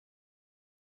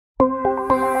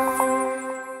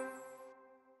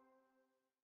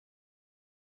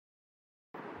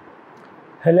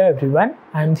Hello everyone,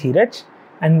 I am Dheeraj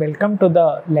and welcome to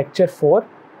the lecture 4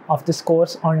 of this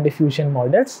course on diffusion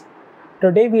models.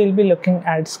 Today we will be looking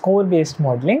at score-based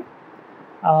modeling.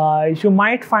 You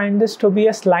might find this to be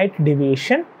a slight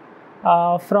deviation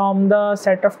from the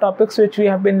set of topics which we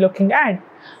have been looking at.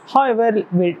 However,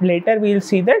 later we will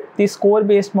see that the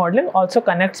score-based modeling also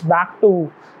connects back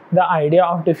to the idea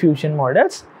of diffusion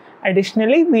models.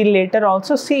 Additionally, we later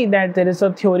also see that there is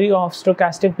a theory of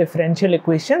stochastic differential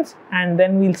equations, and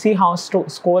then we'll see how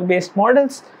score-based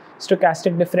models,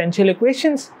 stochastic differential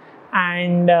equations,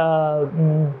 and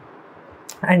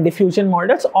diffusion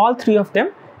models, all three of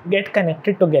them get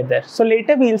connected together. So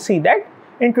later we'll see that.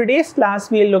 In today's class,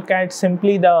 we'll look at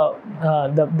simply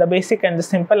the basic and the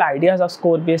simple ideas of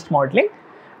score-based modeling,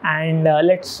 and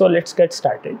let's get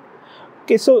started.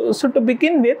 Okay, so to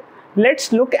begin with,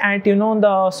 let's look at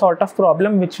the sort of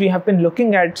problem which we have been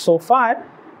looking at so far.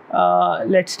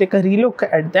 Let's take a relook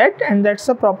at that, and that's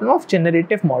the problem of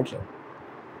generative modeling.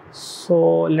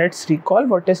 So let's recall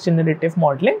what is generative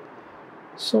modeling.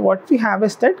 So what we have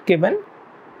is that given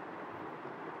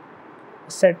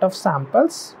a set of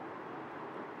samples.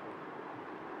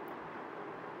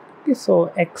 Okay,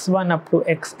 so x1 up to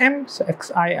xm, so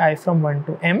xi from 1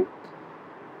 to m,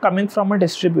 coming from a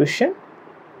distribution.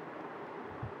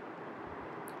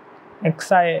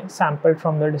 Xi sampled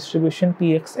from the distribution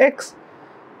Pxx.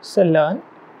 So learn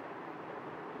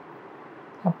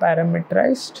a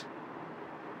parameterized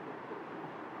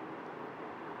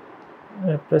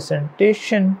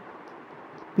representation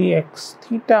Px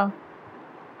theta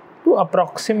to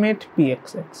approximate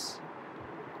Pxx.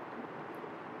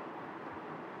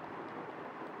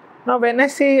 Now when I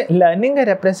say learning a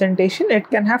representation,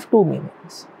 it can have two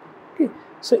meanings. Okay,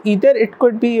 so either it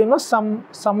could be some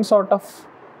sort of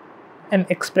an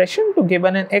expression to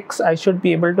given an x, I should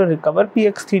be able to recover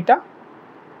Px theta.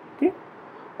 Okay,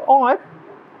 or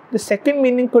the second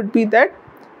meaning could be that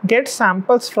get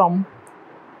samples from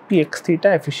Px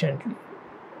theta efficiently.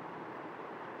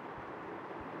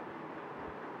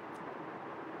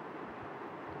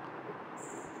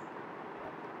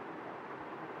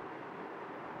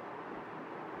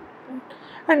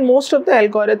 And most of the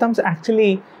algorithms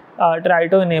actually try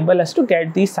to enable us to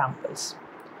get these samples.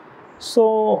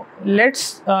 So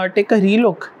let's take a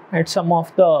relook at some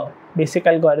of the basic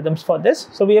algorithms for this.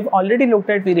 So we have already looked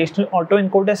at variational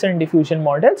autoencoders and diffusion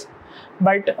models,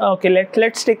 but okay,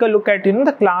 let's take a look at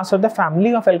the class or the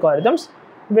family of algorithms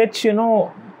which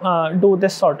do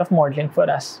this sort of modeling for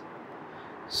us.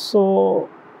 So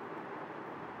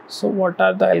what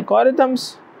are the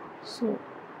algorithms? So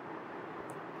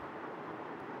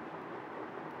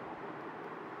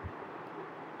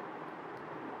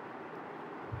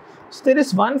there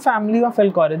is one family of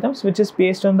algorithms which is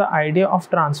based on the idea of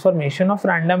transformation of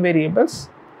random variables.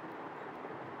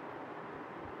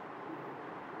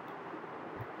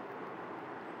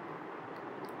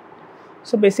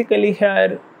 So basically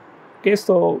here, okay,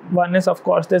 so one is of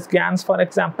course this GANs, for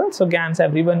example. So GANs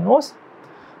everyone knows.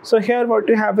 So here what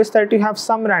you have is that you have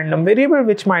some random variable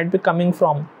which might be coming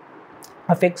from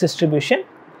a fixed distribution,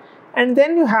 and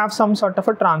then you have some sort of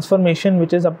a transformation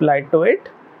which is applied to it.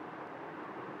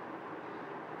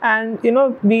 And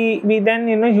we then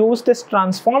use this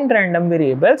transformed random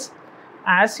variables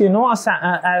as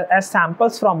as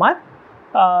samples from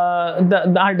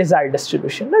our desired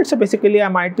distribution, right? So basically I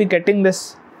might be getting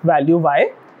this value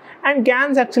y, and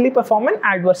GANs actually perform an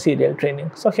adversarial training.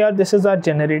 So here this is our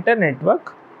generator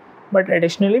network, but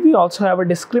additionally we also have a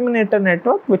discriminator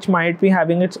network which might be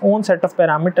having its own set of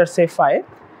parameters, say phi,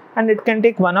 and it can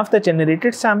take one of the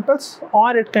generated samples,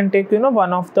 or it can take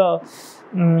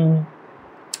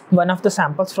one of the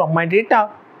samples from my data,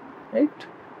 right?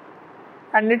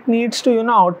 And it needs to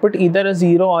output either a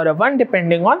 0 or a 1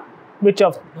 depending on which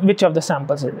of the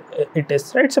samples it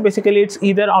is, right? So basically it's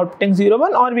either outputting 0,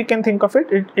 1, or we can think of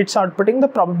it's outputting the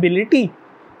probability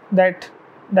that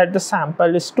the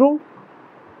sample is true.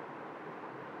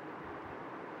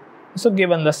 So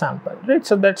given the sample, right?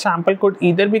 So that sample could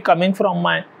either be coming from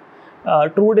my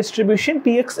true distribution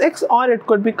Pxx, or it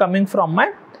could be coming from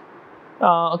my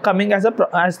coming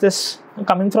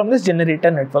from this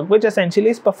generator network, which essentially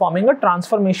is performing a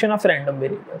transformation of random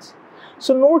variables.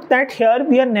 So note that here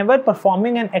we are never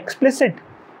performing an explicit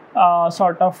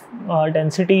sort of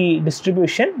density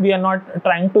distribution. We are not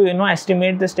trying to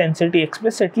estimate this density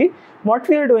explicitly. What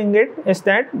we are doing is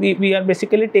that we are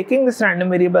basically taking this random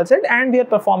variable set and we are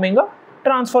performing a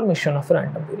transformation of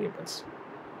random variables.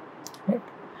 Right?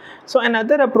 So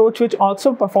another approach which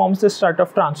also performs this sort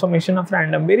of transformation of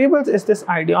random variables is this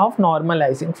idea of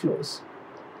normalizing flows.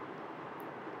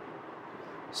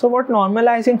 So what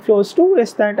normalizing flows do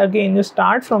is that again you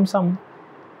start from some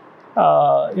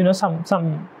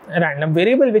some random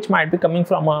variable which might be coming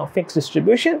from a fixed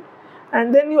distribution,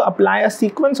 and then you apply a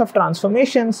sequence of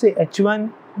transformations, say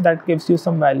h1, that gives you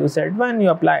some value z1, you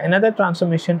apply another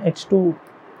transformation h2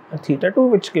 theta 2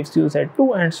 which gives you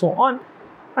z2, and so on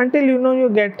until you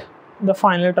get the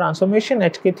final transformation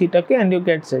hk theta k and you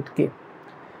get zk.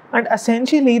 And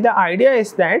essentially the idea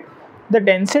is that the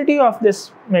density of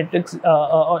this matrix,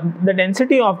 the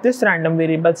density of this random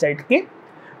variable zk,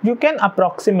 you can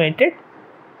approximate it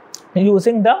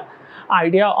using the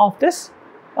idea of this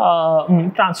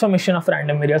transformation of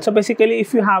random variable. So basically,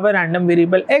 if you have a random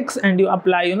variable x and you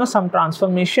apply some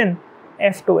transformation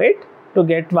f to it to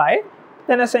get y,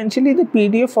 then essentially the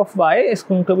PDF of y is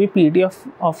going to be PDF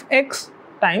of x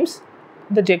times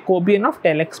the Jacobian of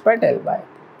del x by del y.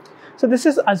 So this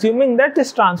is assuming that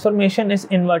this transformation is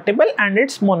invertible and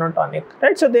it's monotonic,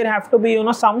 right? So there have to be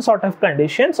some sort of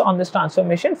conditions on this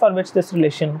transformation for which this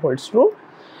relation holds true.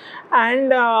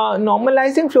 And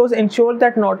normalizing flows ensure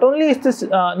that not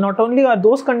only are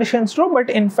those conditions true, but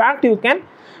in fact you can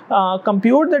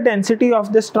compute the density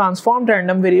of this transformed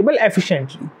random variable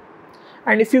efficiently.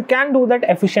 And if you can do that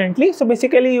efficiently, so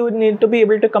basically you need to be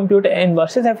able to compute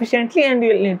inverses efficiently and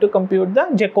you will need to compute the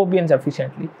Jacobians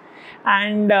efficiently.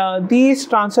 And these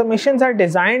transformations are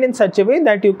designed in such a way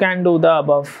that you can do the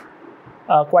above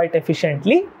quite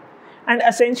efficiently. And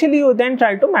essentially you then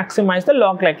try to maximize the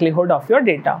log likelihood of your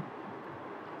data.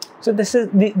 So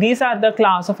these are the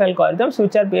class of algorithms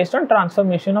which are based on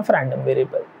transformation of random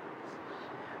variable.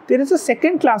 There is a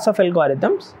second class of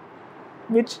algorithms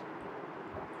which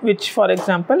for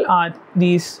example are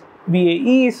these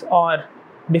VAEs or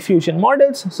diffusion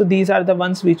models. So these are the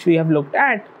ones which we have looked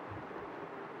at.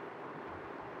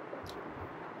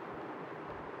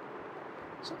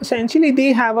 So essentially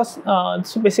they have a,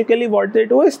 so basically what they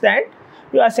do is that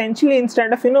you essentially,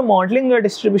 instead of modeling your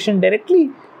distribution directly,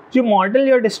 you model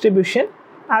your distribution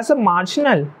as a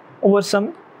marginal over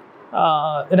some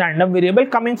random variable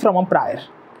coming from a prior.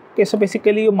 Okay, so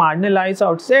basically you marginalize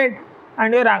out z,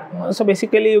 and so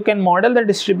basically you can model the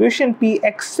distribution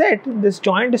px z. This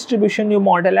joint distribution you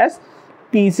model as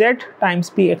pz times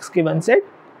px given z.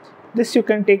 This you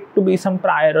can take to be some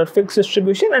prior or fixed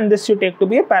distribution, and this you take to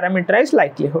be a parameterized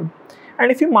likelihood.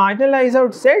 And if you marginalize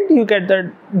out z, you get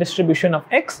the distribution of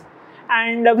x.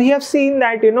 And we have seen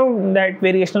that that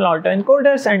variational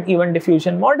autoencoders and even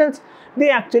diffusion models, they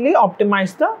actually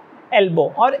optimize the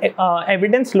elbow or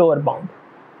evidence lower bound.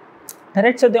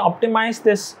 Right, so they optimize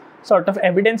this sort of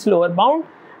evidence lower bound,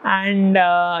 and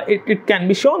it can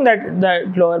be shown that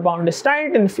the lower bound is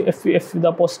tight, and if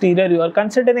the posterior you are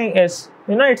considering is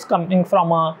it's coming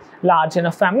from a large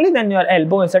enough family, then your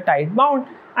elbow is a tight bound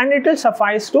and it will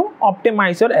suffice to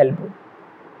optimize your elbow.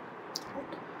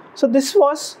 So this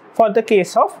was for the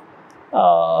case of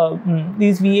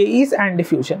these VAEs and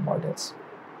diffusion models,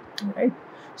 right?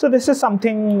 So this is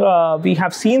something we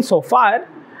have seen so far,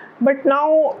 but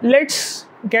now let's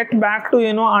get back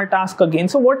to our task again.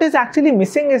 So what is actually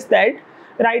missing is that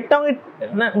right now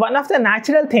one of the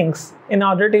natural things in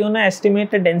order to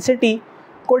estimate the density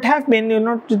could have been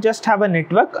to just have a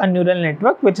network, a neural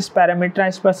network which is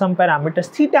parameterized by some parameters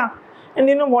theta. And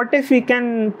what if we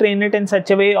can train it in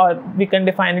such a way, or we can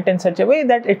define it in such a way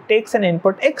that it takes an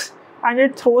input x and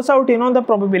it throws out the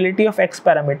probability of x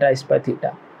parameterized by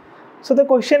theta. So the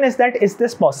question is that, is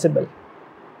this possible?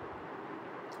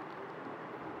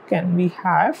 Can we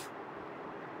have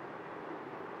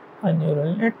a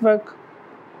neural network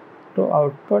to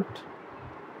output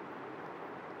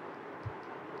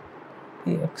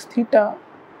px theta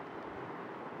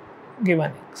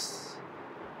given x?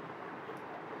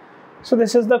 So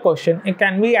this is the question.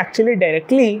 Can we actually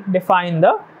directly define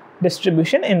the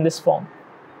distribution in this form?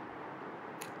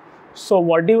 So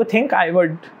what do you think? I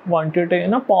would want you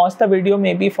to pause the video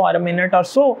maybe for a minute or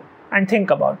so and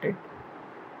think about it.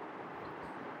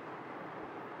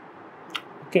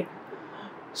 Okay.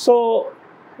 So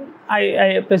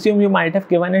I presume you might have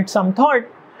given it some thought,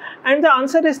 and the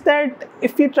answer is that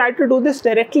if we try to do this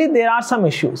directly, there are some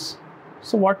issues.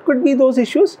 So what could be those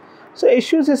issues? So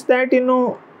issues is that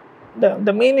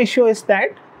the main issue is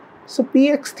that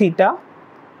px theta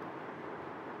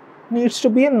needs to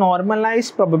be a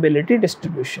normalized probability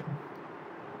distribution.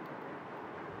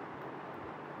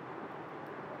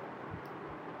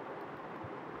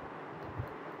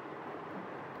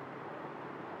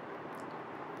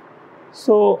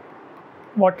 So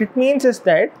what it means is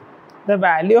that the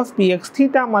value of px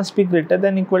theta must be greater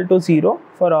than or equal to 0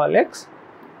 for all x,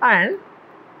 and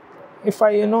if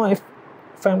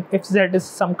z is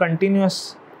some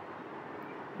continuous,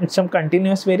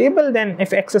 variable, then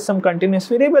if x is some continuous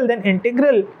variable, then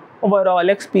integral over all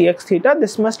x px theta,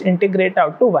 this must integrate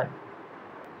out to 1.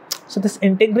 So this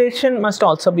integration must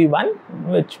also be 1,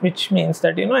 which means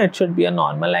that it should be a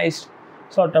normalized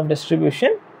sort of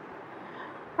distribution.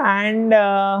 And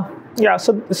yeah,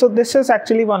 so this is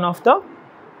actually one of the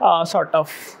sort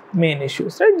of main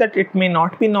issues, right? That it may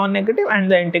not be non-negative and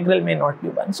the integral may not be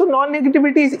 1. So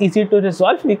non-negativity is easy to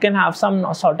resolve. We can have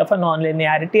some sort of a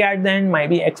non-linearity at the end, might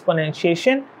be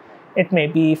exponentiation. It may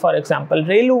be, for example,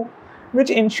 ReLU, which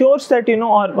ensures that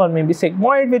or maybe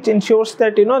sigmoid, which ensures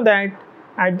that that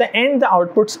at the end the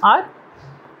outputs are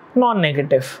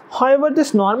non-negative. However,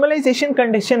 this normalization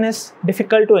condition is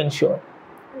difficult to ensure.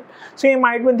 So you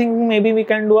might be thinking maybe we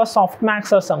can do a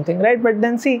softmax or something, right? But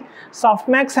then see,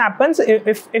 softmax happens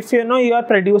if you are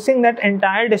producing that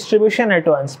entire distribution at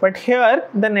once. But here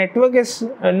the network is,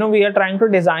 we are trying to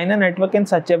design a network in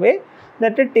such a way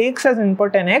that it takes as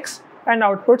input an x and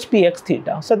outputs px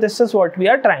theta. So this is what we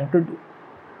are trying to do.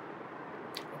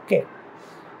 Okay.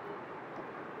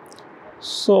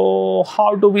 So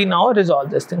how do we now resolve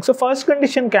this thing? So first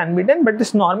condition can be done, but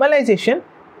this normalization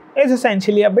is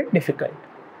essentially a bit difficult.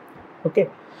 Okay.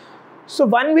 So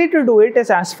one way to do it is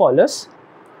as follows,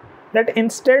 that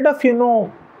instead of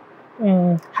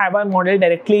have our model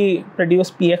directly produce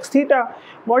px theta,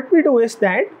 what we do is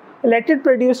that let it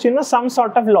produce some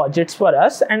sort of logits for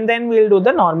us, and then we'll do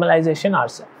the normalization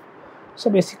ourselves.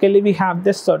 So basically we have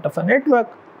this sort of a network.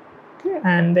 Okay,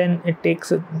 and then it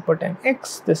takes input an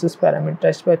x, this is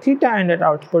parameterized by theta, and it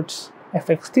outputs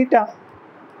fx theta.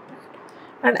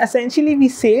 And essentially we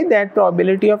say that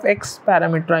probability of x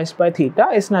parameterized by theta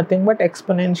is nothing but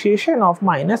exponentiation of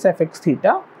minus fx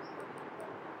theta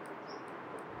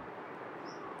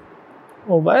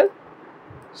over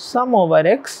sum over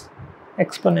x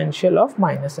exponential of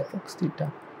minus fx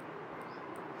theta.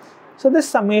 So this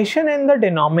summation in the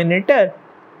denominator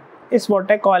is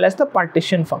what I call as the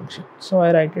partition function. So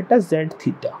I write it as z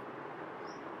theta.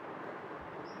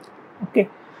 Okay.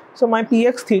 So my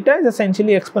px theta is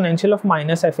essentially exponential of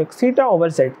minus fx theta over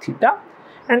z theta.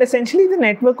 And essentially the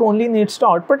network only needs to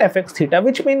output fx theta,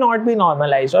 which may not be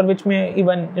normalized, or which may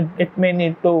even, it may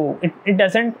need to, it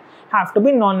doesn't have to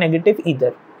be non-negative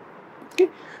either. Okay.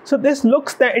 So this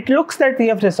looks that we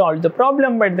have resolved the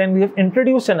problem, but then we have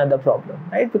introduced another problem,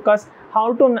 right? Because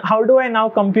how do I now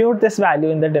compute this value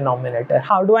in the denominator?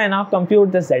 How do I now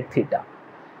compute the z theta?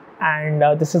 And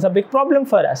this is a big problem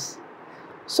for us.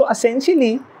 So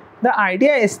essentially the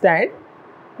idea is that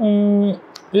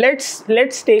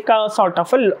let's take a sort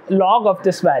of a log of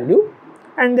this value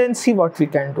and then see what we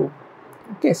can do.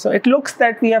 Okay, so it looks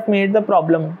that we have made the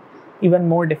problem even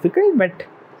more difficult, but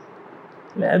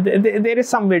there is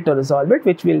some way to resolve it,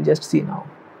 which we'll just see now.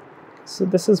 So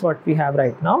this is what we have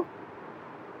right now.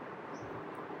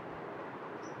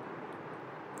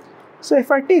 So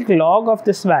if I take log of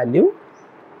this value,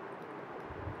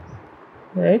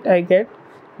 right, I get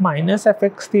minus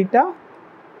fx theta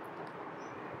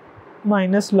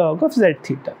minus log of z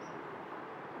theta.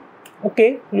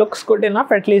 Okay, looks good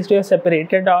enough. At least we have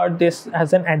separated out this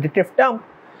as an additive term.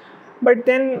 But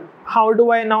then how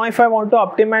do I now, if I want to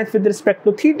optimize with respect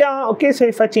to theta, okay, so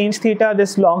if I change theta,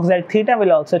 this log z theta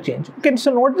will also change. Okay,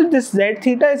 so note that this z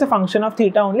theta is a function of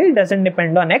theta only, it doesn't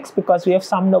depend on x because we have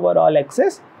summed over all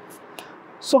x's.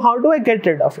 So how do I get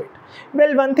rid of it?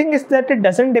 Well, one thing is that it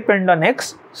doesn't depend on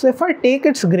x. So if I take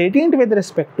its gradient with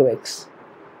respect to x,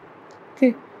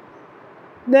 okay,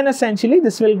 then essentially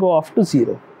this will go off to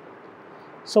 0.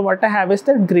 So what I have is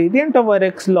that gradient over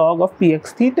x log of px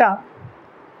theta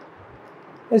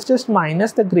is just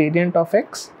minus the gradient of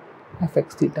x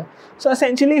fx theta. So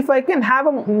essentially if I can have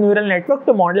a neural network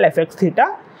to model fx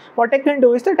theta, what I can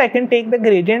do is that I can take the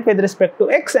gradient with respect to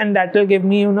x, and that will give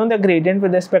me the gradient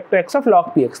with respect to x of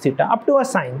log px theta up to a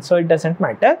sign, so it doesn't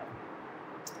matter.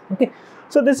 Okay,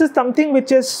 so this is something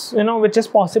which is which is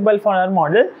possible for our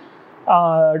model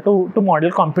to model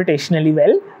computationally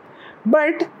well.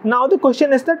 But now the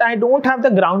question is that I don't have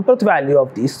the ground truth value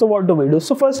of these. So what do we do?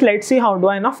 So first let's see how do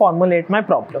I now formulate my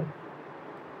problem.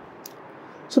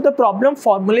 So the problem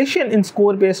formulation in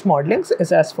score-based modelings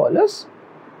is as follows.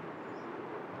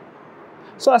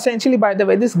 So essentially, by the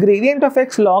way, this gradient of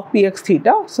x log px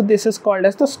theta, so this is called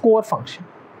as the score function.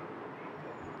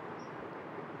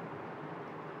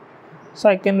 So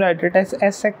I can write it as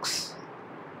sx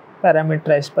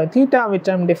parameterized by theta, which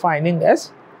I am defining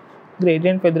as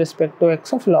gradient with respect to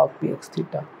x of log px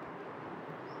theta.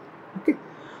 Okay,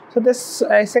 so this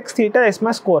sx theta is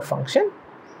my score function,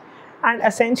 and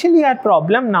essentially our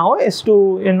problem now is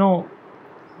to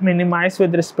minimize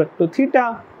with respect to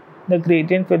theta the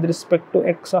gradient with respect to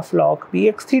x of log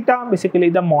px theta, basically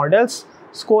the model's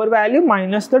score value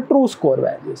minus the true score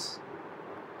values.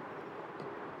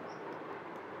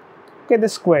 Okay, the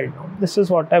squared norm. This is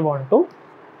what I want to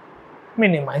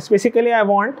minimize. Basically, I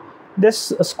want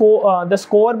this score, the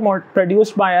score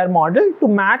produced by our model to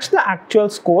match the actual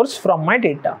scores from my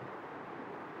data.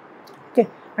 Okay,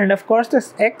 and of course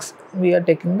this x, we are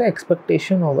taking the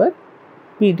expectation over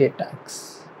p data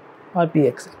x or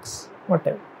pxx,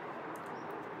 whatever.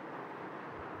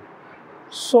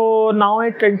 So now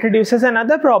it introduces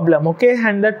another problem, okay,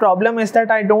 and that problem is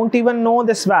that I don't even know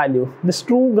this value. This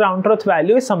true ground truth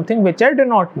value is something which I do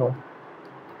not know.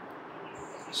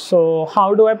 So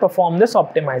how do I perform this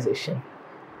optimization?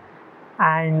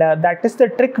 And that is the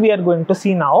trick we are going to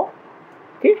see now.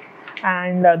 Okay,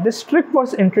 and this trick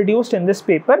was introduced in this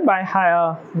paper by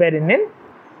Hyavarinen.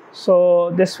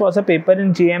 So this was a paper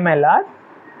in JMLR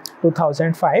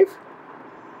 2005.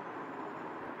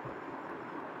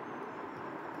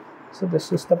 So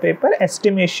this is the paper,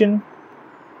 estimation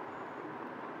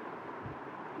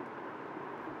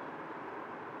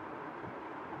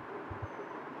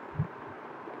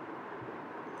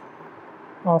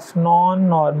of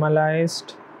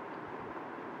non-normalized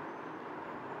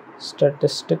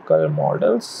statistical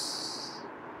models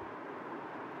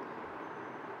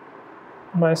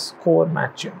by score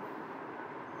matching.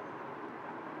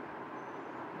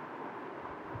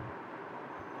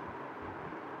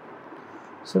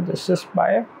 So this is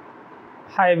by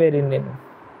Hyavarinen.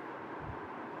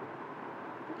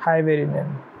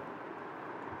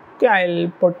 Okay,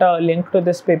 I'll put a link to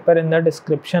this paper in the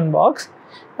description box.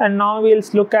 And now we'll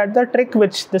look at the trick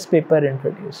which this paper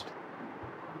introduced.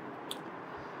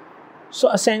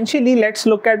 So essentially, let's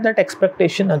look at that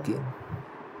expectation again.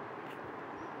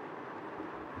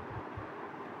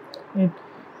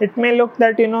 It may look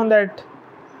that, you know, that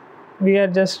we are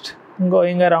just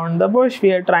going around the bush,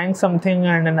 we are trying something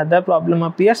and another problem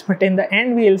appears, but in the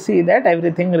end we will see that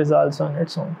everything resolves on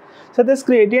its own. So this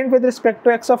gradient with respect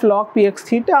to x of log px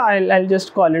theta, I'll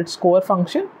just call it score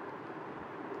function.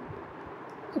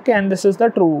 Okay, and this is the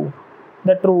true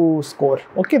score.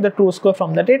 Okay, the true score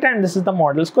from the data, and this is the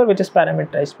model score which is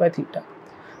parameterized by theta.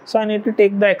 So I need to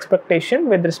take the expectation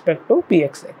with respect to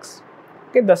pxx.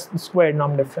 Okay, the squared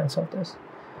norm difference of this.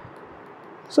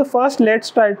 So first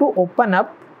let's try to open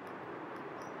up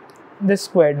this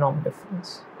squared norm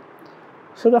difference.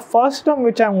 So the first term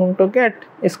which I'm going to get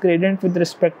is gradient with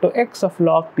respect to x of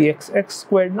log pxx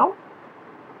squared norm.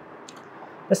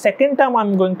 The second term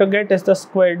I'm going to get is the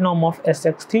squared norm of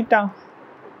sx theta.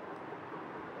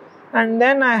 And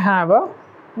then I have a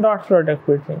dot product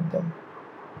between them.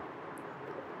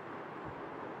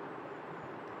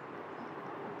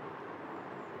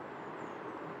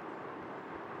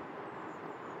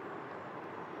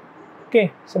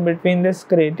 Okay, so between this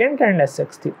gradient and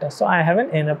sx theta, so I have an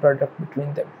inner product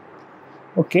between them.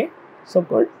 Okay, so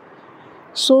good.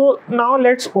 So now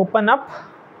let's open up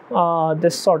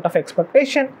this sort of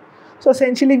expectation. So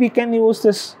essentially we can use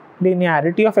this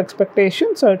linearity of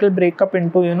expectation. So it will break up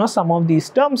into, you know, some of these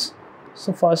terms.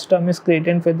 So first term is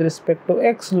gradient with respect to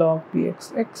x log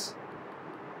pxx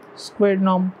squared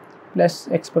norm plus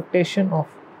expectation of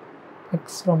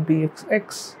x from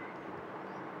pxx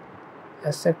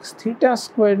sx theta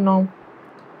squared norm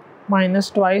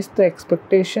minus twice the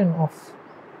expectation of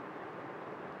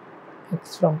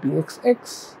x from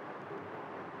pxx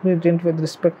gradient with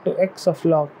respect to x of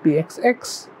log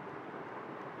pxx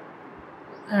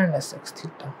and sx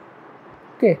theta.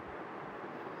 Okay.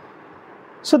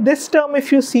 So this term,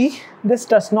 if you see, this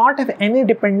does not have any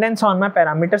dependence on my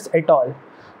parameters at all.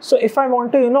 So if I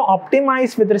want to, you know,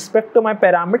 optimize with respect to my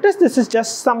parameters, this is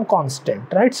just some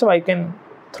constant, right? So I can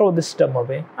throw this term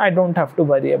away. I don't have to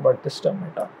worry about this term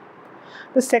at all.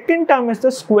 The second term is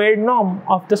the squared norm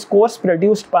of the scores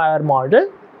produced by our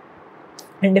model.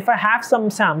 And if I have some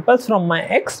samples from my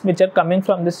x which are coming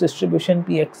from this distribution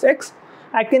pxx,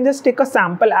 I can just take a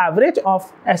sample average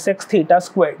of sx theta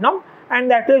squared norm, and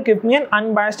that will give me an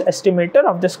unbiased estimator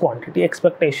of this quantity,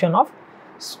 expectation of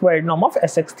squared norm of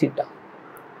sx theta.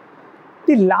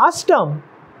 The last term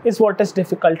is what is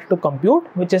difficult to compute,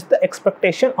 which is the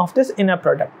expectation of this inner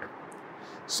product.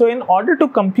 So in order to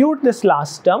compute this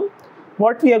last term,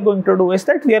 what we are going to do is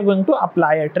that we are going to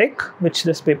apply a trick which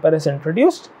this paper has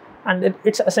introduced, and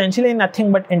it's essentially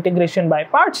nothing but integration by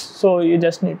parts. So you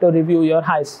just need to review your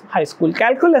high school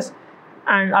calculus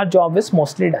and our job is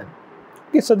mostly done.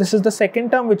 Okay, so this is the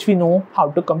second term which we know how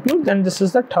to compute, then this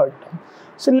is the third term.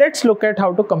 So let's look at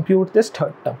how to compute this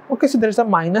third term. Okay, so there is a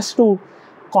 -2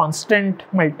 constant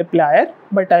multiplier,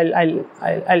 but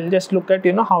I'll just look at,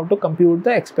 you know, how to compute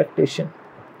the expectation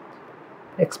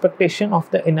of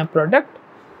the inner product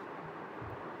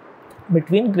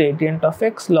between gradient of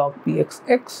x log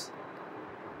pxx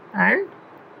and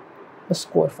the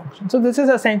score function. So this is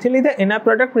essentially the inner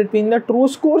product between the true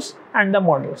scores and the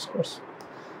model scores.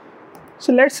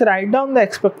 So let's write down the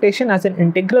expectation as an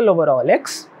integral over all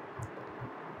x,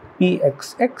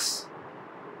 pxx.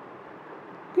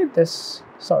 Okay, this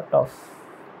sort of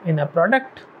inner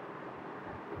product.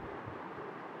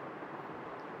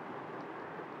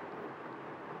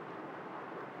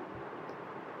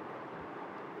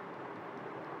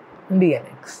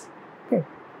 Dnx. Okay.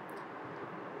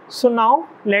 So now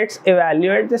let's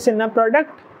evaluate this inner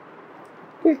product.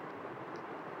 Okay.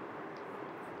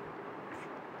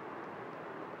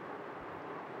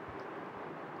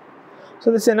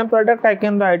 So this inner product, I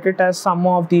can write it as sum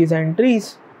of these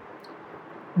entries,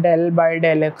 del by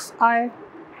del xi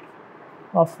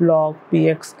of log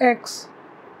pxx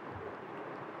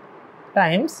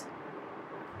times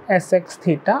sx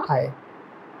theta I.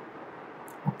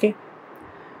 Okay.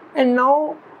 And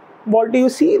now what do you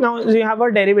see? Now you have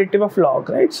a derivative of log,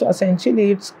 right? So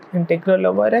essentially it's integral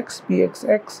over x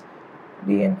pxx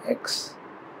dnx.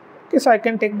 Okay, so I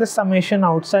can take the summation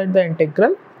outside the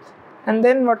integral, and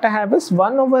then what I have is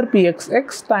 1 over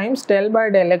pxx times del by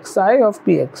del xi of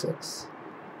pxx.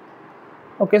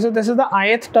 Okay, so this is the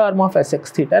ith term of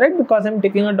sx theta, right? Because I'm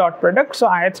taking a dot product, so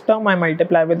ith term I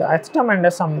multiply with the ith term and I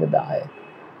sum with the I.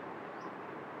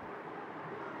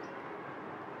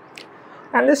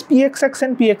 And this pxx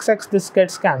and pxx, this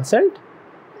gets cancelled.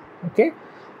 Okay,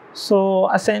 so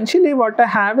essentially what I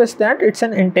have is that it's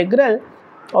an integral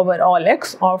over all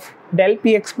x of del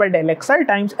px by del xi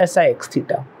times six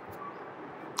theta.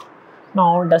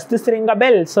 Now does this ring a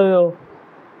bell? So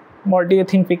what do you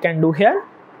think we can do here?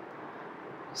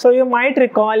 So you might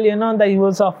recall, the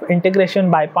use of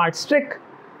integration by parts trick.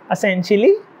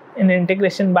 Essentially in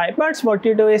integration by parts, what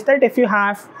you do is that if you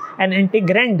have an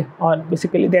integrand, or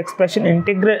basically the expression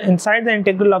integral inside the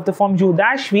integral of the form u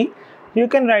dash v, you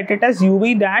can write it as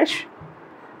uv dash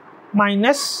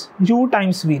minus u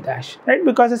times v dash, right?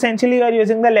 Because essentially you are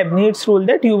using the Leibniz rule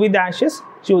that uv dash is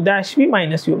u dash v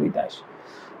minus uv dash.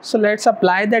 So let's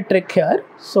apply the trick here.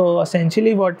 So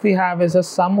essentially what we have is a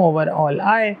sum over all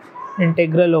I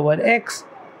integral over x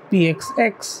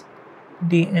pxx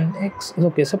dnx.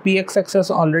 Okay, so pxx has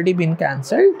already been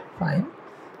cancelled. Fine.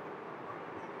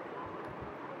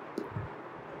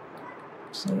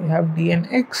 So you have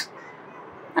dnx,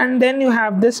 and then you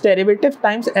have this derivative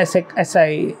times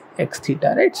six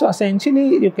theta, right? So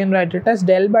essentially you can write it as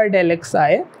del by del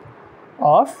xi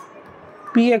of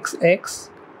pxx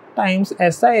times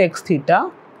six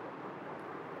theta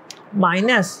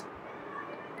minus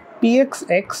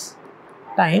pxx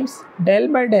times del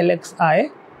by del xi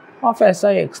of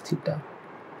six theta.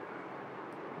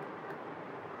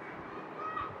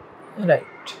 Right.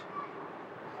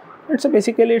 So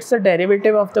basically it's the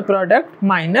derivative of the product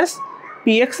minus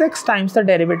pxx times the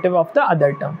derivative of the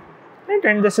other term, right?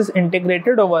 And this is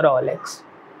integrated over all x.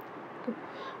 Okay.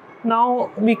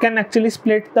 Now we can actually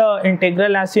split the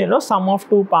integral as sum of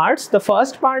two parts. The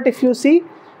first part, if you see,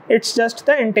 it's just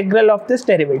the integral of this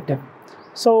derivative.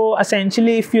 So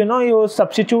essentially if you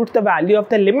substitute the value of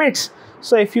the limits,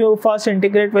 so if you first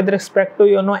integrate with respect to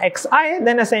xi,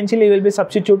 then essentially you will be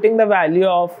substituting the value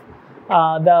of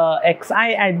the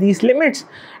xi at these limits.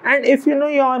 And if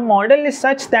your model is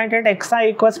such that at xi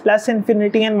equals plus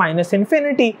infinity and minus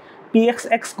infinity,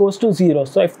 pxx goes to 0.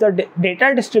 So if the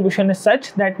data distribution is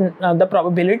such that the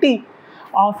probability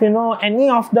of any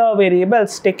of the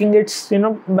variables taking its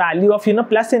value of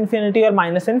plus infinity or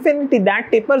minus infinity,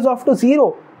 that tapers off to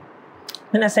 0,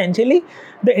 and essentially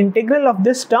the integral of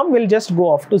this term will just go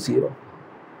off to 0.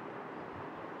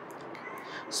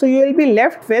 So you will be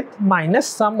left with minus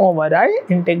sum over I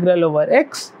integral over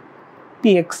x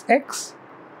pxx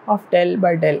of del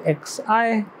by del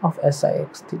xi of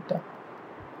six theta,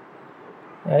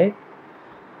 right?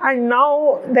 And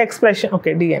now the expression,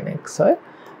 okay, dnx, sorry.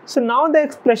 So now the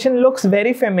expression looks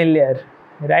very familiar,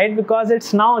 right? Because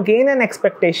it's now again an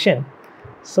expectation.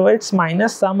 So it's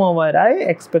minus sum over I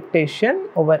expectation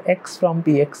over x from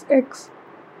pxx,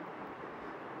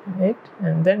 right?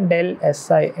 And then del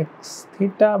six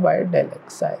theta by del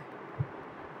xi.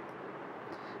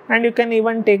 And you can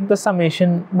even take the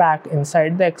summation back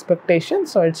inside the expectation.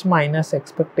 So it's minus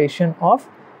expectation of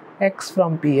x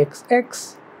from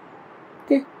pxx,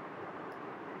 okay,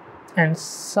 and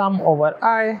sum over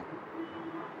I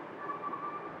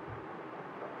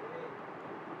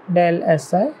del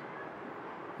si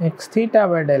x theta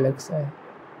by del xi,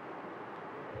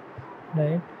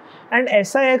 right? And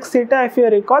SI x theta, if you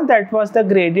recall, that was the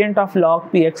gradient of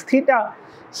log px theta.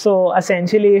 So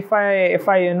essentially, if I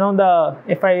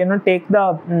take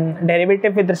the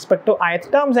derivative with respect to ith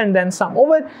terms and then sum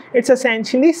over, it's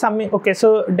essentially summing. Okay,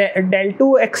 so del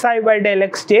 2 xi by del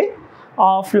xj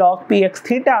of log px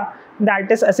theta, that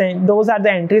is those are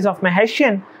the entries of my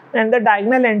Hessian, and the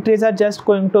diagonal entries are just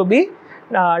going to be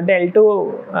del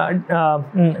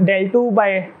 2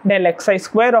 by del xi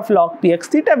square of log px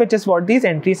theta, which is what these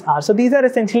entries are. So these are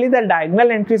essentially the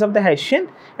diagonal entries of the Hessian,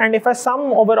 and if I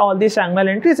sum over all these diagonal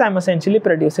entries, I am essentially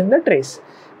producing the trace.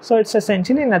 So it's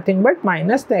essentially nothing but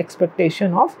minus the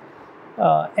expectation of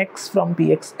x from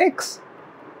pxx,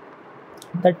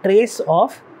 the trace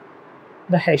of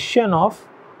the Hessian of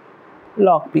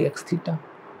log px theta.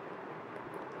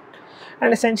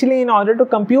 And essentially, in order to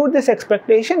compute this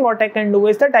expectation, what I can do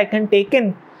is that I can take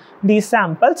in these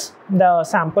samples, the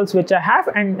samples which I have,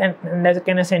 and I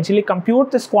can essentially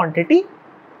compute this quantity,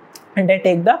 and I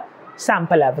take the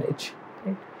sample average.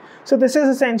 Right? So this is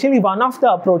essentially one of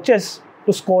the approaches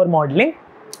to score modeling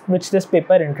which this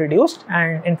paper introduced,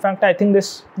 and in fact I think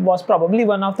this was probably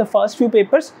one of the first few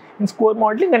papers in score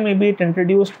modeling, and maybe it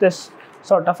introduced this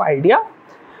sort of idea.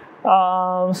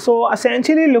 So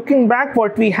essentially, looking back,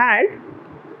 what we had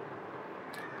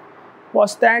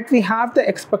was that we have the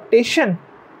expectation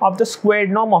of the squared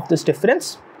norm of this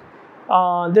difference.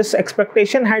 This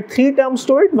expectation had three terms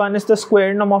to it. One is the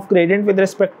squared norm of gradient with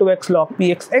respect to x log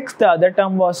pxx. The other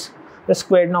term was the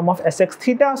squared norm of sx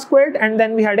theta squared, and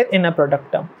then we had an inner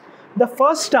product term. The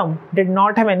first term did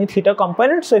not have any theta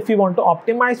component, so if we want to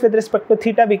optimize with respect to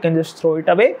theta, we can just throw it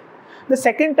away. The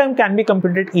second term can be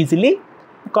computed easily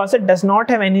because it does not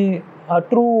have any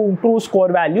true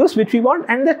score values which we want,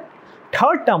 and the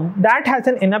third term, that has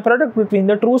an inner product between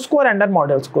the true score and our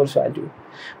model scores value.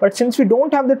 But since we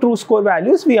don't have the true score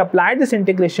values, we applied this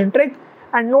integration trick,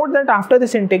 and note that after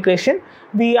this integration,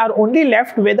 we are only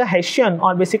left with a Hessian,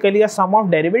 or basically a sum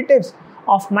of derivatives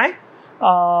of my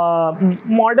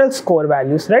model score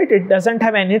values, right? It doesn't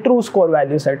have any true score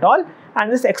values at all,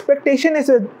 and this expectation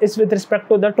is with respect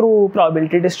to the true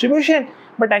probability distribution,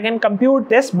 but I can compute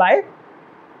this by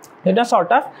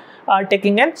sort of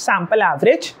taking a sample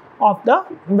average of the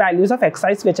values of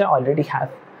xi's which I already have.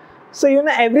 So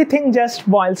everything just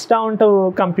boils down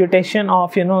to computation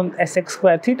of sx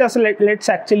square theta. So let's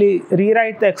actually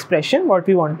rewrite the expression what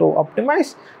we want to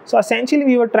optimize. So essentially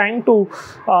we were trying to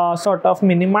sort of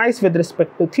minimize with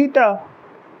respect to theta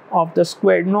of the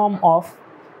squared norm of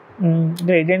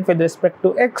gradient with respect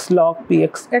to x log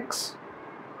pxx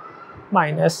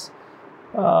minus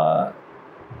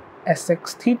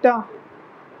sx theta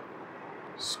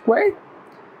squared.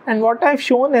 And what I've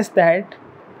shown is that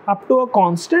up to a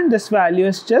constant, this value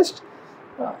is just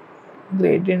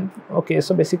gradient. Okay,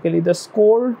 so basically the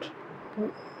scored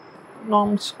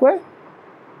norm square.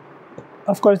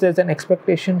 Of course, there's an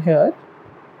expectation here.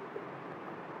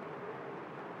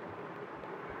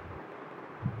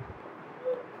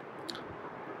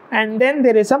 And then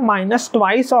there is a minus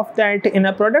twice of that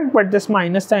inner product, but this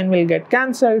minus sign will get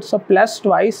cancelled. So plus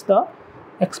twice the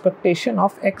expectation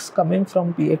of x coming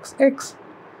from pxx.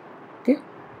 Okay,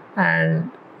 and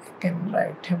I can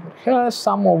write here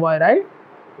sum over, right,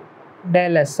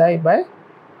 del si by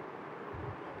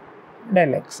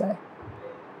del xi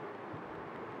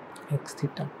x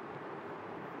theta.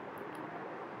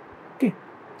 Okay,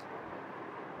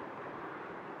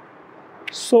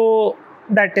 so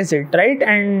that is it, right?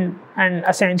 And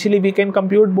essentially we can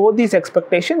compute both these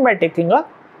expectations by taking a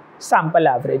sample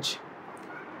average.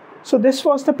 So this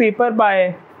was the paper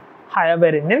by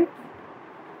Hyavarinen.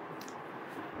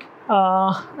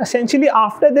 Essentially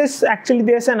after this, actually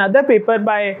there's another paper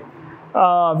by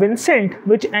Vincent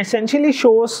which essentially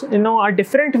shows a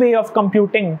different way of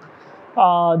computing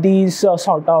these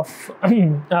sort of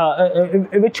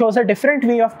which shows a different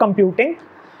way of computing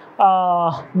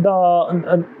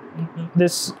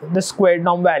this squared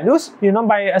norm values,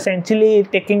 by essentially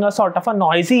taking a sort of a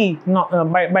noisy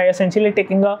by essentially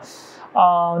taking a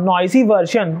noisy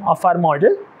version of our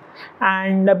model.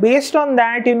 And based on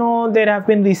that, there have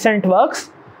been recent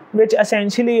works which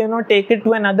essentially take it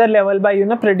to another level by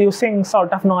producing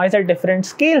sort of noise at different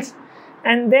scales,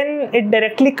 and then it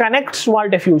directly connects to our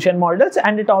diffusion models,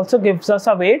 and it also gives us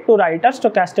a way to write a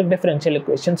stochastic differential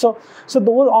equation. So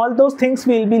all those things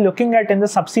we'll be looking at in the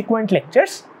subsequent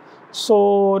lectures.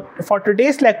 So for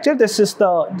today's lecture, this is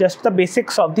just the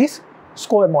basics of this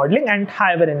score modeling and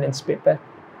Hyavarinen's paper.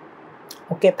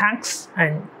 Okay, thanks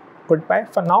and goodbye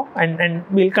for now, and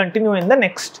we'll continue in the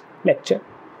next lecture.